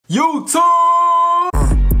YouTube!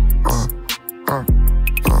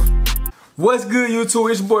 What's good,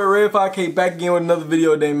 YouTube? It's your boy Red 5K back again with another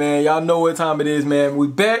video today, man. Y'all know what time it is, man. We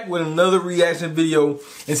back with another reaction video.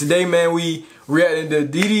 And today, man, we reacting to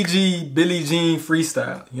DDG, Billie Jean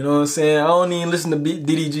Freestyle. You know what I'm saying? I don't even listen to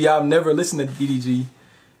DDG. I've never listened to DDG.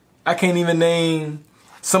 I can't even name...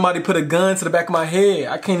 Somebody put a gun to the back of my head.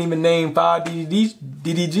 I can't even name 5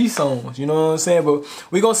 DDG songs. You know what I'm saying? But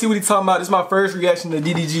we gonna see what he talking about. This is my first reaction to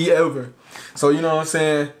DDG ever. So you know what I'm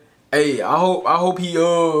saying? Hey, I hope he you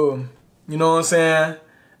know what I'm saying?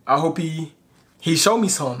 I hope he show me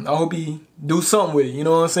something. I hope he do something with it. You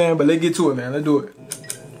know what I'm saying? But let's get to it, man. Let's do it.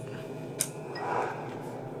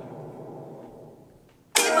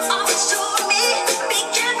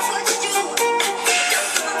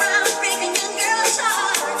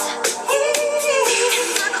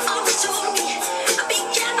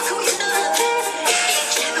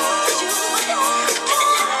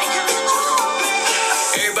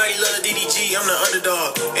 DDG, I'm the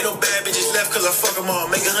underdog. Ain't no bad bitches left cause I fuck them all.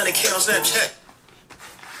 Make 100K on Snapchat.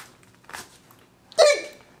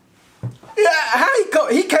 Yeah, how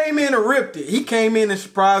he came in and ripped it. He came in and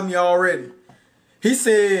surprised me already. He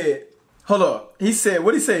said, hold up. He said,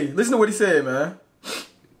 what'd he say? Listen to what he said, man.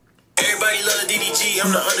 Everybody love DDG,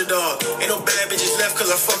 I'm the underdog. Ain't no bad bitches left cause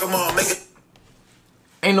I fuck them all.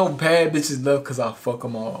 Ain't no bad bitches left cause I fuck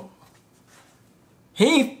them all. He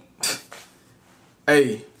ain't...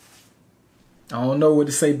 Hey. I don't know what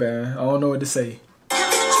to say, man. I don't know what to say.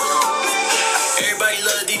 Everybody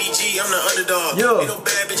love DDG, I'm the underdog. Yeah. Ain't no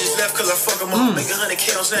bad bitches left cause I fuck them all. Make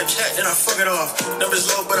 100K on Snapchat, then I fuck it off. Numbers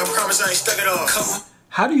low, but I promise I ain't stuck it off.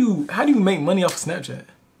 How do you make money off of Snapchat?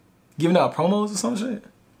 Giving out promos or some shit?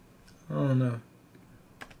 I don't know.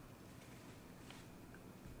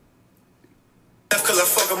 Cause I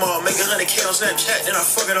fuck them all, make 100K on Snapchat, then I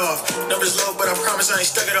fuck it off. Numbers low, but I promise I ain't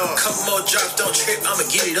stuck it off. Couple more drops, don't trip, I'ma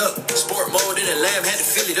get it up. Sport mode in the lab, had to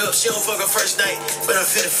fill it up. She don't fuck her first night, but I'm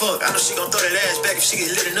finna fuck. I know she gon' throw that ass back if she get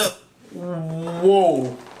lit up.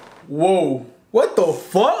 Whoa. Whoa. What the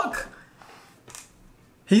fuck?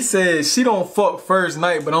 He said she don't fuck first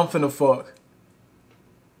night, but I'm finna fuck.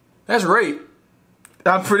 That's rape.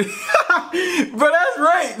 I'm pretty... Bro, that's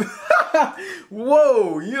rape.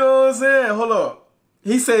 Whoa, you know what I'm saying? Hold up.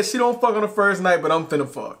 He said she don't fuck on the first night, but I'm finna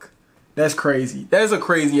fuck. That's crazy. That's a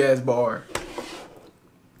crazy ass bar.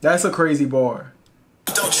 That's a crazy bar.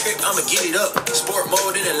 Don't trip, I'ma get it up. Sport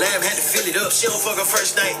mode in the lab, had to fill it up. She don't fuck her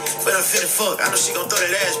first night, but I'm finna fuck. I know she gon' throw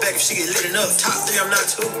that ass back if she get lit enough. Top 3, I'm not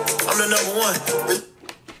 2. I'm the #1.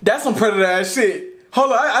 That's some predator ass shit.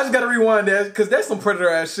 Hold on, I just gotta rewind that because that's some predator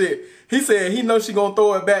ass shit. He said he knows she gonna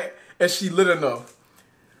throw it back if she lit enough.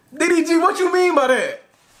 DDG, what you mean by that?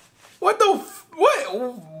 What the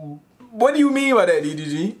what do you mean by that,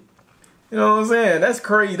 DDG? You know what I'm saying? That's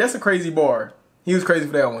crazy. That's a crazy bar. He was crazy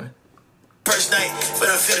for that one. First night, but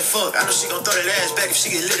I'm finna fuck. I know she gon' throw that ass back if she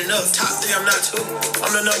get lit enough. Top 3, I'm not 2.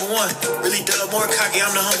 I'm the #1. Really dub, more cocky,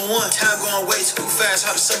 I'm the humble one. Time going way too fast,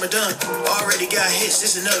 how the summer done. Already got hits,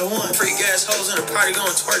 this another one. Freak ass hoes in the party going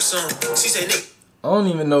twerk some. She said, Nick. I don't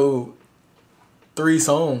even know 3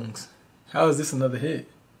 songs. How is this another hit?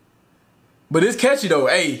 But it's catchy though.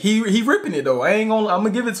 Hey, he ripping it though. I'm gonna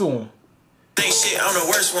give it to him. Ain't shit, I'm the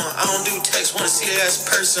worst one. I don't do text, wanna see that ass in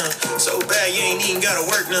person. So bad, you ain't even gotta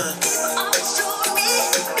work none.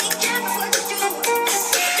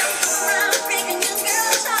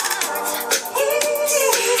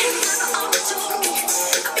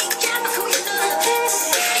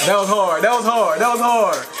 That was hard. That was hard. That was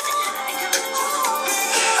hard.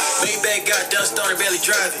 Maybach got dust on it, barely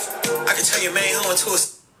drive it. I can tell your main hoe into a...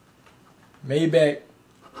 Maybach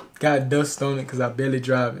got dust on it because I barely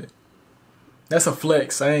drive it. That's a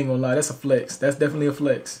flex. I ain't gonna lie. That's a flex. That's definitely a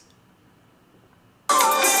flex.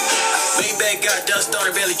 Maybach got dust on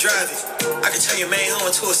it, barely drive it. I can turn your main hoe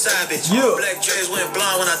into a side bitch. Yeah. Black dreads went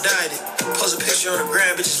blonde when I dyed it. Post a picture on the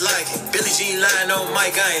gram, bitches like it. Billie Jean lying on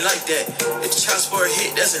mic, I ain't like that. If the child support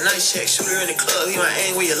hit, that's a nice check. Shooter in the club, he might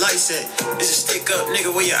aim where your lights at. It's a stick up,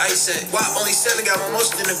 nigga, where your ice at. Why only 7 got more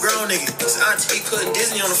motion than a grown nigga? His auntie putting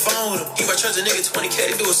Disney on the phone with him. He might charge a nigga 20K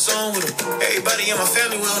to do a song with him. Everybody in my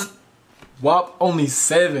family will. WAP only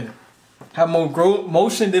 7. Have more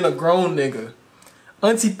motion than a grown nigga.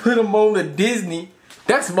 Auntie put him on to Disney.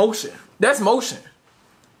 That's motion. That's motion.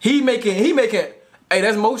 He making. Hey,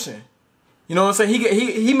 that's motion. You know what I'm saying?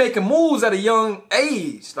 He making moves at a young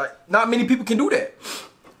age. Like not many people can do that.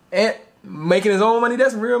 And making his own money.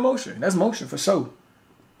 That's real motion. That's motion for sure.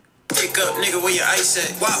 Pick up, nigga, where your ice at?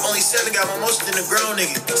 Why only 7 got more motion than a grown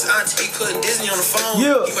nigga? His auntie putting Disney on the phone.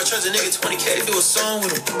 Yeah. You might charge a nigga 20K to do a song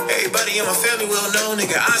with him. Everybody in my family will know,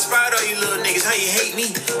 nigga. I inspired all you little niggas. How you hate me?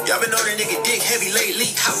 Y'all been on that nigga dick heavy lately.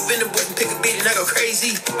 Hop in the booth and pick a beat and I go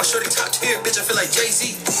crazy. I'll show the top tier, bitch. I feel like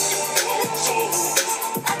Jay-Z.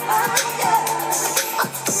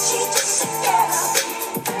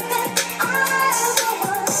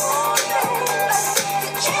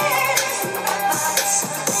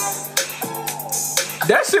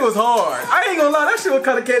 That shit was hard. I ain't gonna lie, that shit was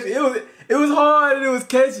kind of catchy. It was hard and it was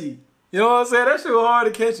catchy. You know what I'm saying? That shit was hard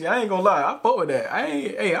and catchy. I ain't gonna lie. I fuck with that.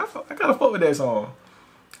 I kind of fuck with that song.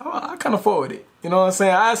 I kind of fuck with it. You know what I'm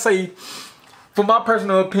saying? I say, for my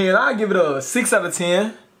personal opinion, I give it a 6 out of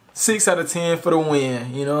 10. 6 out of 10 for the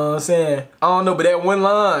win. You know what I'm saying? I don't know, but that one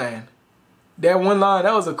line, that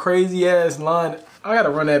was a crazy ass line. I gotta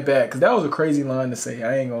run that back because that was a crazy line to say.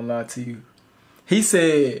 I ain't gonna lie to you. He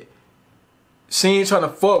said, she ain't trying to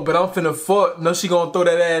fuck, but I'm finna fuck. No, she gonna throw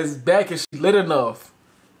that ass back if she lit enough.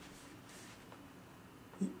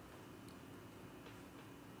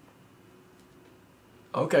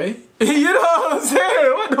 Okay. You know what I'm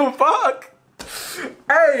saying? What the fuck?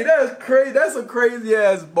 Hey, that's crazy. That's a crazy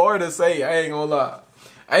ass bar to say. I ain't gonna lie.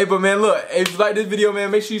 Hey, but man, look. If you like this video,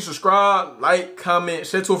 man, make sure you subscribe, like, comment,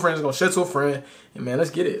 share to a friend. It's gonna share to a friend. And man,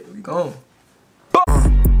 let's get it. We gone.